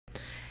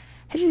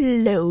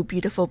Hello,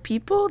 beautiful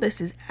people.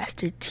 This is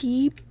Aster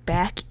T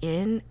back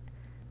in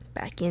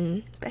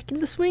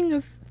the swing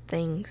of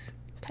things,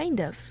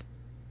 kind of.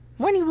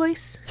 Morning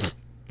voice.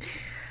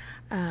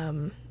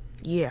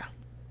 Yeah,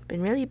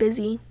 been really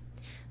busy.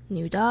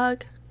 New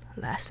dog,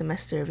 last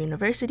semester of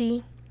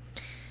university.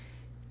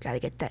 Gotta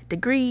get that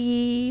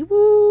degree.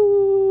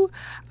 Woo!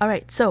 All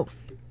right, so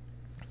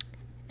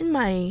in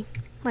my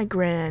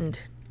grand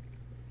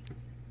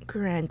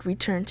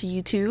return to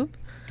YouTube,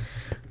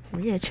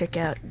 we're gonna check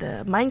out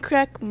the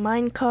Mindcrack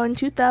Minecon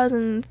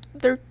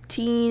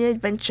 2013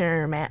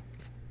 adventure map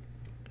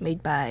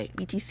made by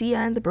BTC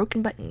and the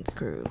Broken Buttons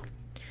crew.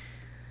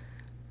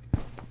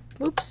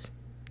 Oops.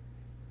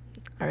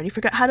 I already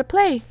forgot how to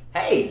play.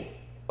 Hey,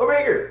 over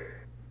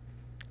here.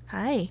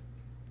 Hi.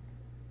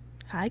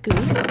 Hi,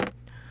 good.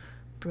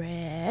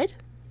 Bread.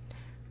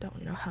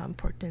 Don't know how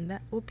important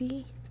that will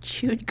be.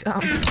 Chewed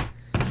gum.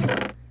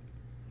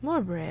 More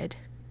bread.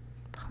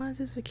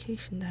 Pause's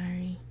vacation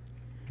diary.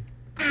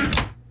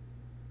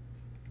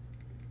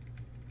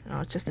 Oh,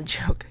 it's just a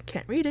joke. I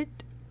can't read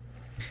it.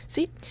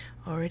 See?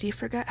 Already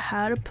forgot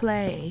how to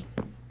play.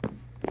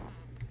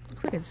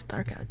 Looks like it's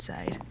dark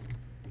outside.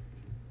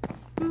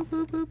 Boop,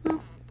 boop, boop,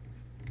 boop.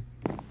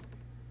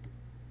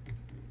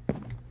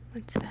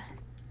 What's that?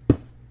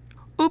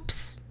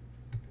 Oops.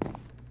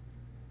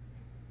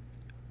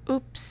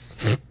 Oops.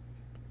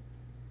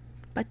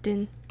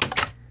 Button.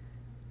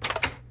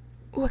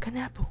 Ooh, I got an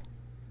apple.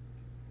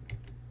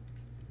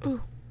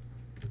 Ooh.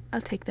 I'll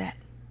take that.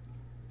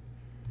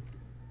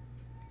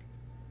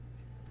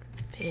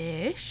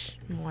 Fish.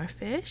 More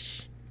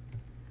fish.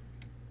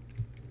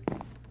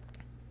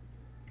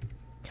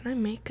 Can I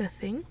make a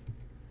thing?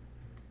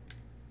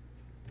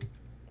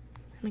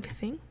 Make a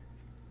thing?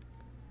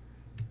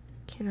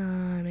 Can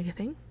I make a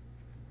thing?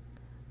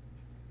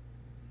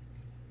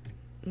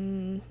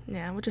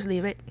 Nah, we'll just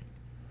leave it.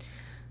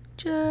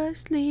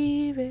 Just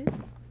leave it.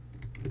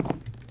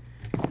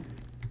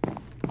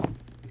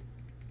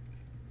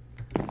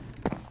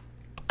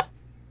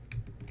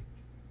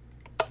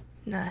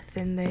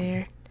 Nothing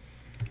there.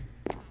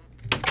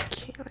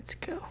 Okay, let's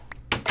go.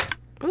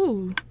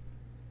 Ooh.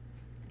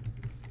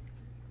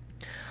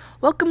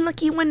 Welcome,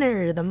 lucky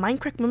winner! The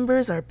Minecrack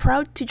members are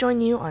proud to join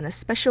you on a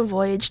special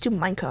voyage to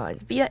Minecon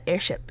via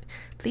airship.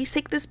 Please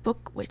take this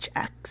book, which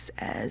acts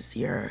as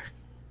your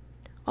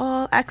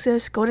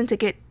all-access golden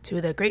ticket to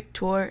the great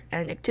tour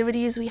and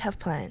activities we have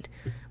planned.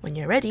 When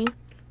you're ready,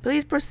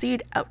 please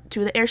proceed out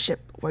to the airship,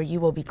 where you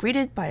will be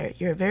greeted by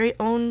your very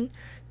own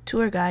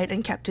tour guide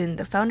and captain,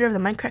 the founder of the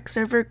Minecraft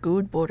server,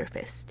 Good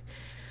Borderfist.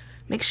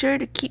 Make sure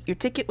to keep your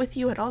ticket with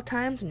you at all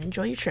times and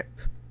enjoy your trip.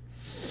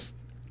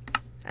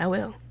 I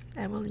will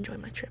enjoy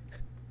my trip.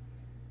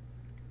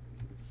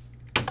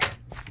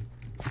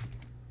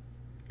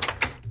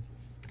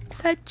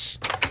 Touch.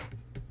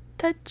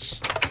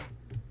 Touch.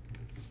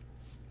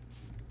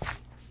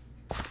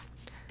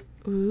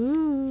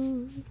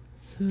 Ooh.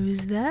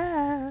 Who's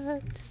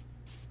that?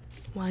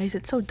 Why is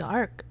it so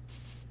dark?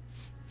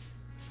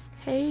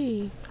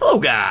 Hey. Hello,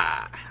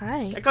 guy.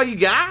 Hi. I call you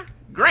guy?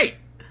 Great.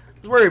 I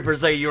was worried for a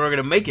second you weren't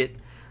going to make it.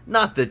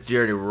 Not that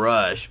you're in a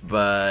rush,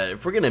 but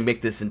if we're going to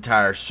make this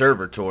entire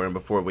server tour and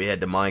before we head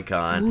to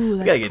Minecon, Ooh,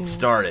 we got to get cool.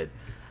 started.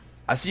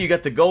 I see you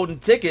got the golden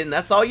ticket, and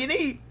that's all you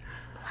need.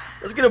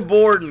 Let's get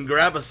aboard and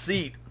grab a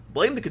seat.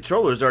 Blame the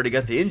controller's already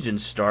got the engine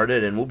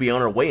started, and we'll be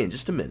on our way in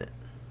just a minute.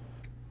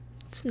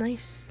 That's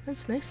nice.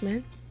 That's nice,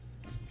 man.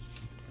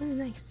 Really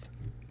nice.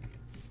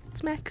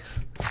 Smack.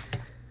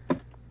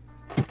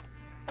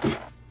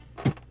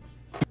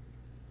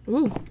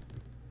 Ooh.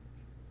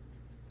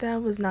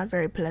 That was not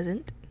very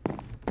pleasant.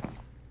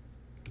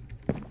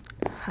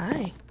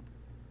 Hi.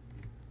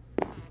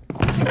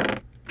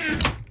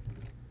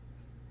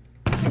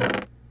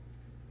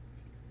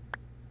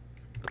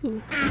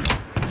 Ooh.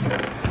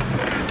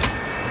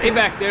 Hey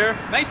back there,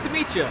 nice to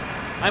meet you.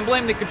 I'm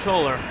Blame the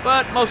Controller,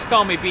 but most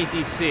call me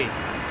BTC.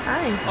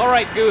 Hi.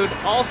 Alright, good.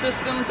 All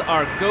systems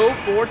are go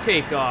for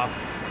takeoff.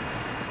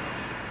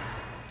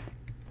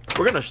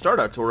 We're going to start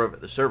our tour over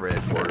at the server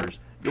headquarters.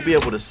 You'll be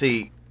able to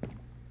see...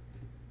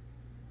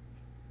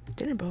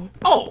 Dinnerbone.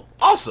 Oh,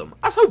 awesome!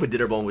 I was hoping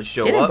Dinnerbone would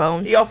show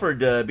Dinnerbone. up. He offered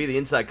to be the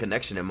inside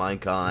connection at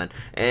Minecon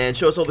and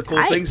show us all the cool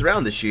Hi. things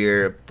around this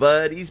year,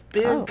 but he's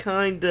been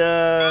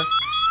kinda...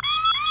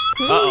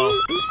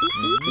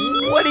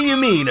 Uh-oh. What do you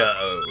mean,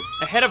 uh-oh?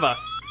 Ahead of us.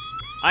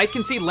 I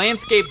can see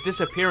landscape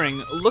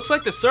disappearing. Looks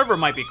like the server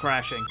might be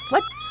crashing.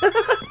 What?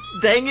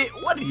 Dang it,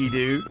 what did he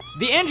do?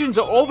 The engines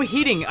are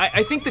overheating.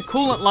 I think the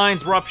coolant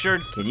line's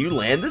ruptured. Can you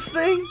land this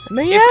thing?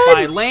 If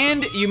by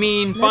land you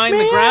mean find the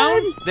me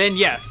ground, in. then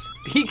yes,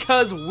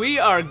 because we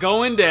are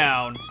going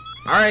down.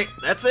 Alright,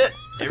 that's it.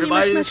 So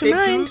Everybody in the pretty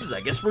much escape mind. tubes, I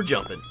guess we're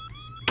jumping.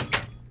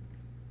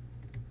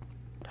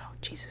 Oh,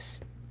 Jesus.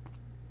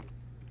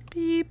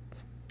 Beep.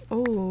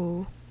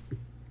 Oh.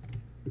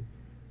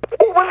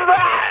 What was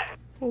that?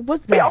 What was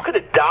Y'all that? could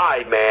have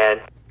died, man.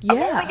 I'm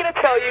only Yeah. gonna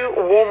tell you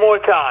one more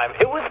time.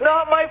 It was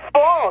not my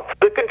fault.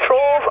 The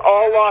controls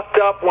all locked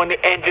up when the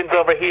engine's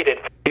overheated.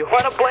 You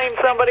wanna blame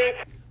somebody?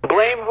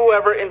 Blame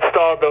whoever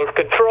installed those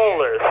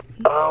controllers.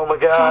 Oh my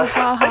gosh.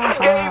 This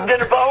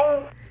game's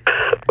involved.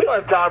 We don't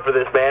have time for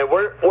this, man.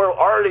 We're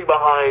already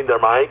behind our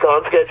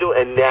Minecon schedule,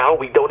 and now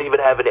we don't even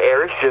have an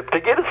airship to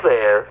get us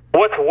there.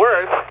 What's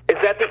worse is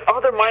that the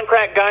other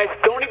Minecrack guys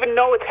don't even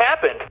know it's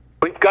happened.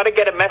 We've got to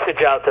get a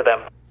message out to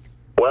them.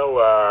 Well,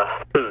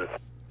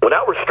 well,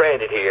 now we're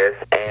stranded here,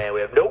 and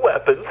we have no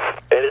weapons,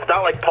 and it's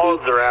not like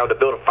Paul's around to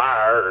build a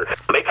fire or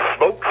make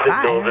smoke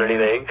signals or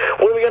anything.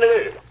 What are we gonna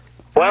do?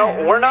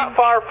 Well, we're not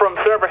far from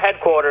server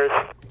headquarters.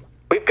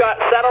 We've got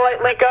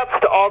satellite link-ups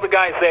to all the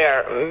guys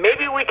there.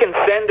 Maybe we can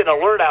send an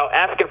alert out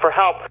asking for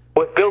help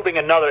with building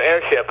another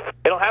airship.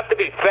 It'll have to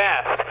be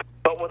fast,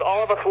 but with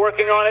all of us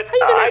working on it,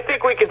 I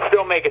think we can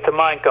still make it to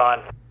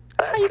Minecon.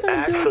 How are you gonna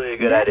Actually, a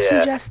do good that idea.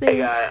 huge-ass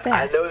thing I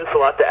fast? know this is a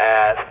lot to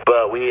ask,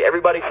 but we need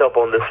everybody's help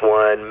on this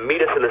one.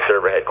 Meet us in the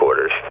server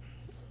headquarters.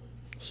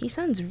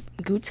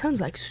 Good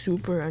sounds like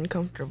super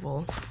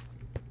uncomfortable.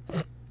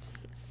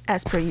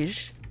 As per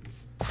usual.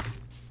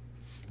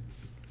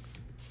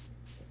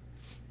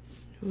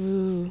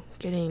 Ooh,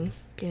 getting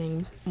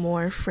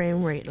more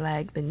frame rate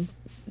lag than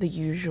the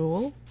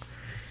usual.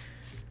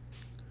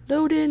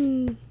 Load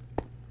in.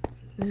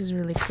 This is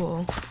really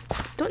cool.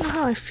 Don't know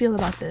how I feel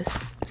about this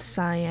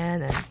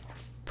cyan and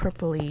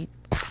purpley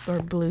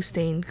or blue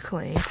stained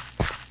clay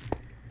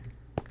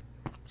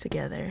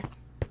together,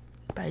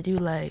 but I do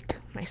like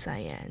my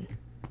cyan.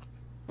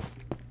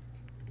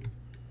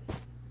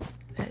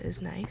 That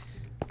is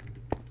nice.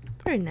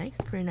 Very nice,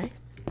 very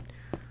nice.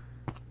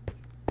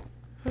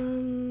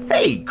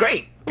 Hey,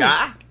 great,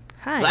 guy.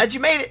 Hi. Glad you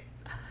made it.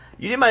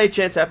 You didn't by any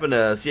chance happen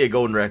to see a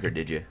golden record,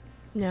 did you?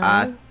 No.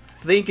 I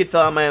think it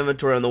fell in my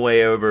inventory on the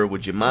way over.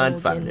 Would you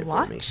mind finding it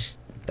for me? Watch?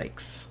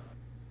 Thanks.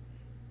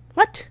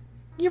 What?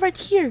 You're right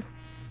here.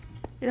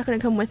 You're not gonna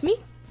come with me?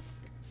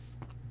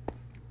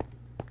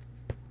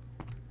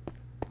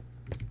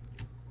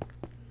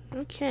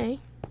 Okay.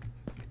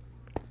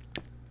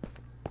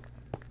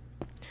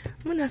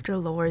 I'm gonna have to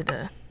lower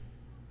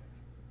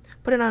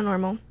put it on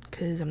normal,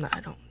 cause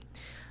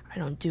I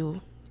don't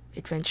do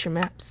adventure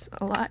maps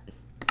a lot.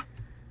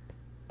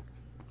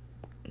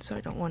 So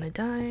I don't want to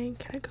die.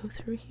 Can I go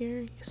through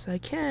here? Yes, I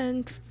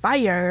can.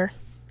 Fire!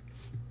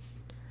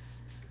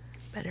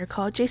 Better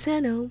call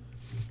Jasano.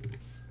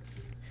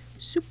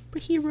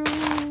 Superhero.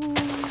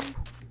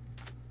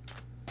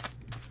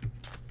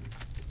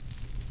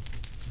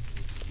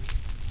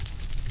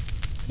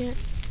 Can't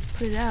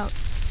put it out.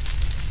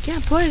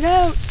 Can't put it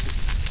out!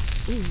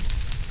 Ooh.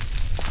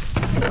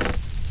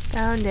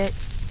 Found it.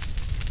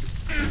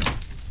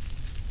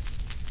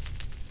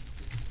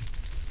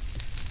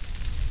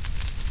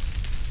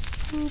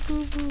 I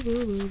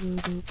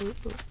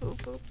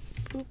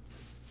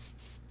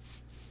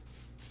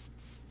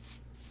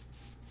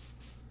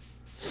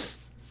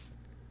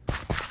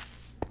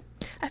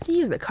have to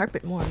use the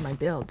carpet more in my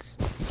builds.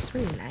 It's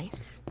really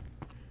nice.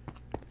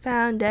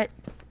 Found it.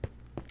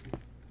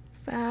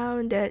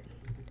 Found it.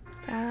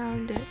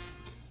 Found it.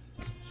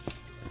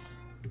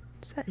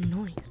 What's that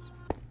noise?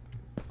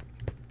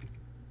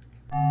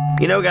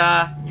 You know,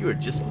 guy, you are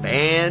just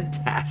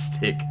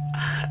fantastic.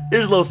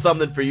 Here's a little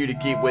something for you to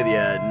keep with you.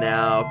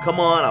 Now, come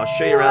on, I'll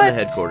show you around the What?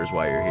 headquarters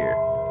while you're here.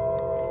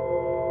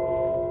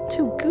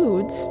 2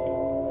 goods?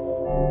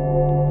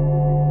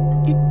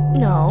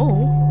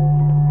 No.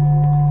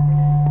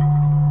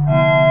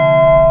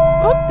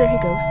 Oh, there he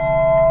goes.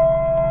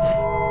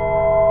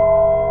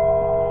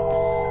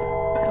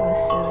 That was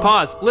silly.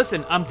 Pause.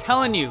 Listen, I'm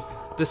telling you,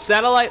 the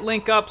satellite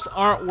link-ups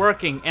aren't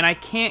working, and I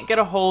can't get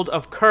a hold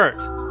of Kurt.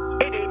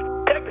 Hey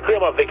dude, technically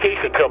I'm on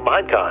vacation till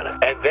Minecon,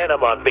 and then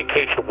I'm on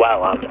vacation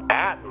while I'm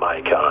at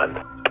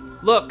Minecon.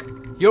 Look,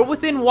 you're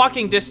within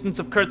walking distance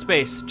of Kurt's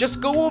base. Just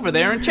go over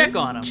there and check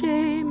on him.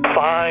 James.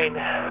 Fine.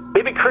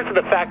 Maybe Kurt's in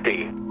the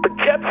factory. For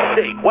Jeff's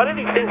sake, why do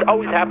these things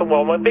always happen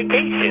while I'm on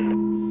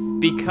vacation?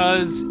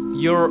 Because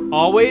you're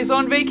always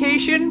on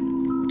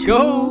vacation? Too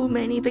Go.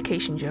 many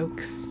vacation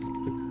jokes.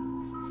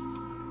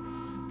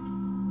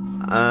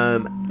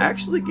 I'm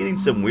actually getting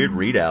some weird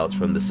readouts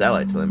from the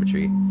satellite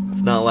telemetry.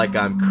 It's not like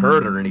I'm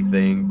Kurt or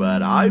anything,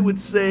 but I would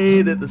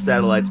say that the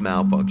satellite's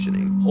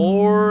malfunctioning.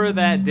 Or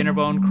that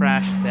Dinnerbone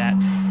crashed that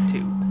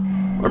too.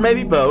 Or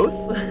maybe both.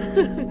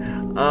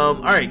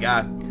 Alright,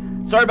 guy.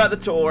 Sorry about the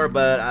tour,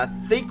 but I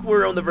think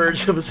we're on the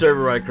verge of a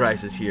server-wide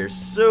crisis here,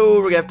 so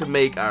we're gonna have to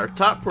make our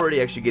top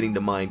priority actually getting to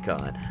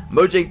Minecon.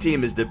 Mojang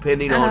team is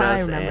depending on I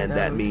us, remember and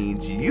that those.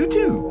 means you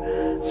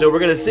too. So we're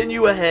gonna send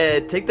you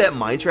ahead, take that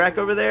mine track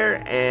over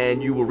there,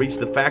 and you will reach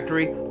the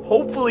factory.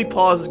 Hopefully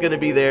Paws is gonna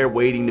be there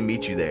waiting to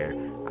meet you there.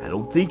 I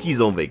don't think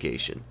he's on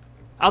vacation.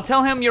 I'll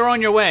tell him you're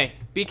on your way.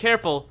 Be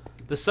careful.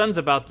 The sun's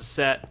about to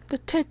set. The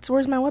tits,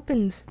 where's my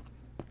weapons?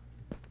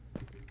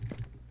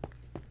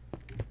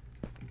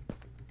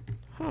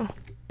 Huh.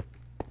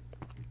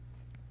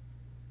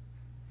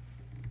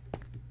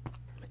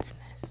 What's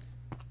this?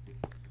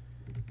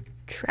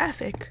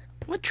 Traffic?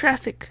 What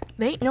traffic?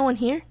 There ain't no one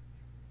here.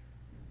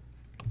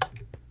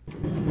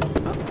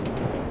 Oh.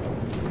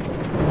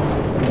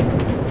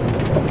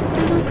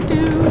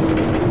 Doo-doo-doo.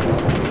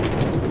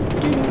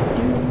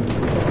 Doo-doo-doo.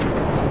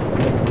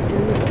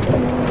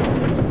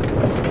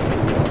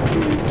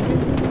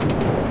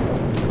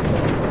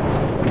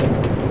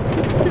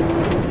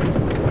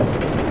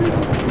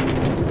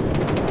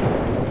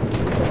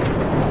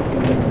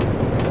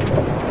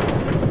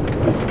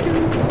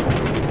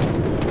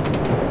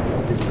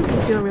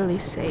 feel really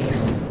safe.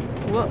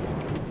 Whoa.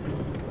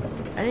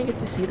 I didn't get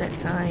to see that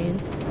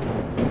sign.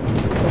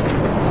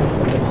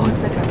 Oh,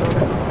 it's like a roller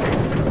coaster.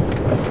 This is cool.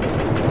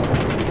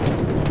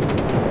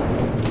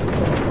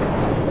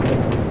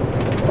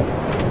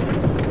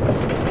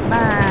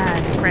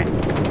 Minecrack.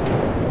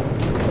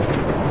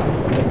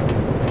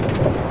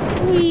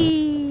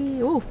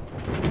 Whee! Ooh.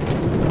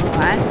 Oh,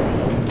 I see.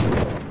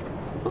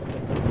 Oh.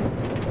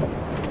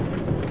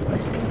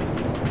 Missed it.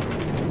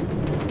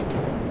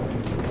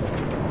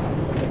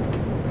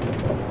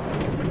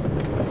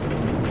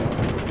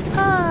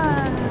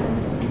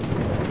 Pause.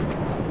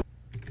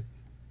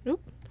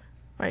 Oop.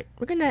 Alright,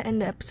 we're gonna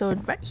end the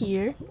episode right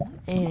here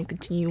and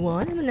continue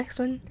on in the next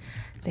one.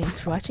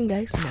 Thanks for watching,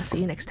 guys, and I'll see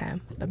you next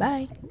time.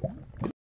 Bye-bye.